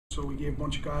So we gave a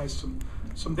bunch of guys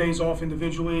some days off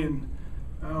individually, and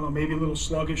I don't know, maybe a little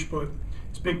sluggish, but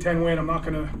it's a Big Ten win. I'm not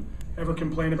going to ever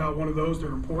complain about one of those.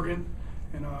 They're important.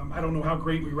 And I don't know how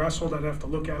great we wrestled. I'd have to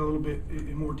look at it a little bit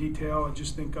in more detail. I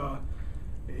just think,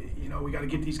 we got to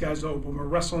get these guys open. When we're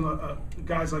wrestling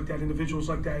guys like that, individuals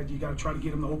like that, you got to try to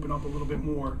get them to open up a little bit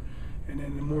more, and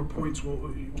then more points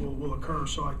will occur.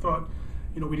 So I thought,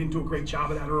 we didn't do a great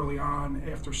job of that early on.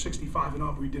 After 65 and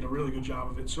up, we did a really good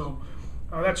job of it. So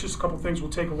that's just a couple things we'll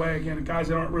take away. Again, guys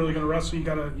that aren't really going to wrestle, you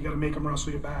got to make them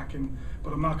wrestle you back.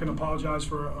 But I'm not going to apologize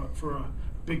for a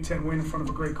Big Ten win in front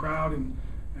of a great crowd, and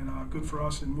good for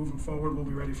us. And moving forward, we'll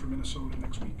be ready for Minnesota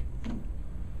next week.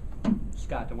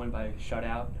 Scott, to win by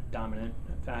shutout, dominant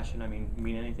fashion,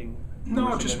 mean anything?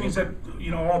 No, it just means that,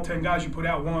 all 10 guys you put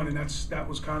out won, and that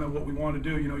was kind of what we wanted to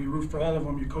do. You root for all of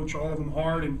them, you coach all of them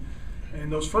hard, and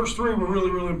those first three were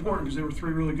really, really important because they were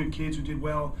three really good kids who did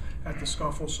well at the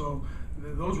scuffle. So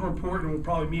those were important and will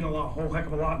probably mean a whole heck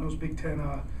of a lot in those Big Ten,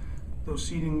 those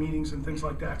seeding meetings and things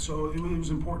like that. So it was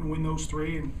important to win those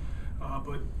three, and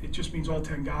but it just means all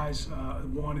 10 guys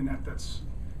won, and that's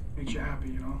makes you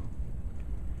happy,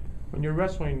 When you're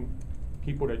wrestling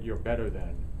people that you're better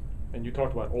than, and you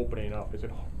talked about opening up,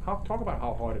 talk about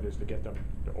how hard it is to get them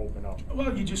to open up?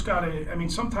 Well, you just gotta.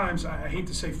 Sometimes I hate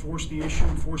to say force the issue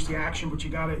and force the action, but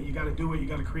you gotta do it. You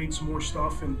gotta create some more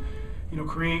stuff, and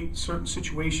create certain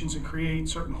situations and create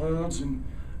certain holds, and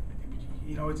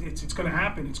it's going to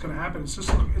happen. It's going to happen. It's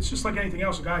just like anything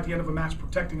else. A guy at the end of a match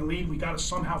protecting a lead, we got to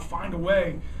somehow find a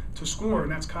way to score,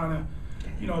 and that's kind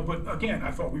of. But again,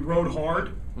 I thought we rode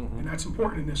hard, and that's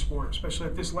important in this sport, especially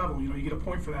at this level. You get a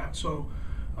point for that. So,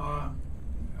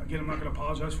 again, I'm not going to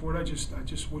apologize for it. I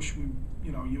just wish we,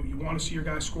 you want to see your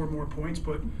guys score more points,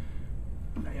 but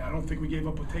I don't think we gave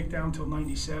up a takedown until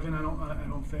 97. I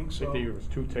don't think so. I think it was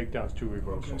 2 takedowns, 2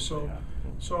 reversals. Okay,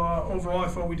 so overall, I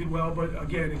thought we did well, but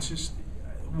again, it's just.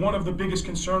 One of the biggest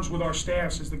concerns with our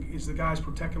staffs is the guys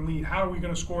protecting lead. How are we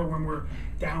going to score when we're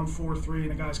down 4-3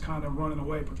 and the guy's kind of running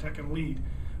away, protecting lead?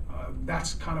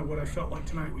 That's kind of what I felt like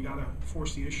tonight. We got to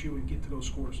force the issue and get to those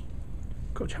scores.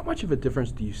 Coach, how much of a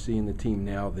difference do you see in the team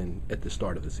now than at the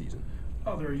start of the season?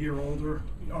 Oh, they're a year older.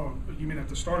 Oh, you mean at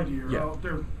the start of the year? Yeah. Oh,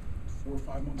 they're 4 or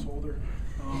 5 months older.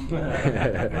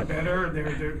 They're better.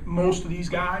 They're most of these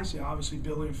guys, obviously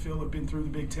Billy and Phil have been through the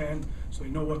Big Ten, so they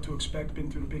know what to expect. Been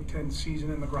through the Big Ten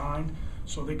season and the grind,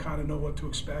 so they kind of know what to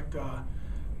expect.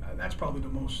 That's probably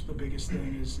the biggest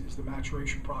thing is the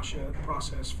maturation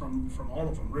process from all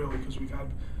of them, really, because we've had,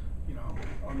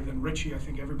 other than Richie, I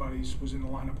think everybody was in the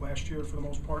lineup last year for the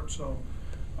most part. So,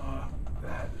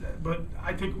 but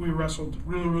I think we wrestled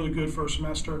really, really good first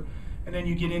semester. And then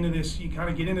you kind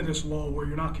of get into this lull where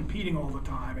you're not competing all the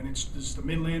time, and it's just the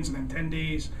Midlands, and then 10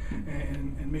 days,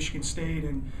 and Michigan State,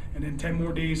 and then 10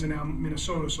 more days, and now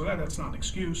Minnesota. So that's not an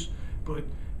excuse, but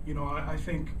I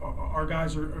think our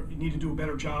guys need to do a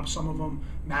better job. Some of them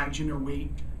managing their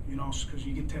weight, because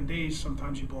you get 10 days,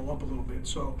 sometimes you blow up a little bit.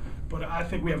 So, but I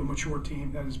think we have a mature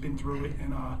team that has been through it,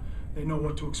 and they know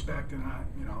what to expect. And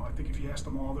I think if you ask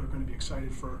them all, they're going to be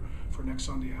excited for next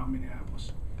Sunday out in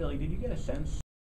Minneapolis. Billy, did you get a sense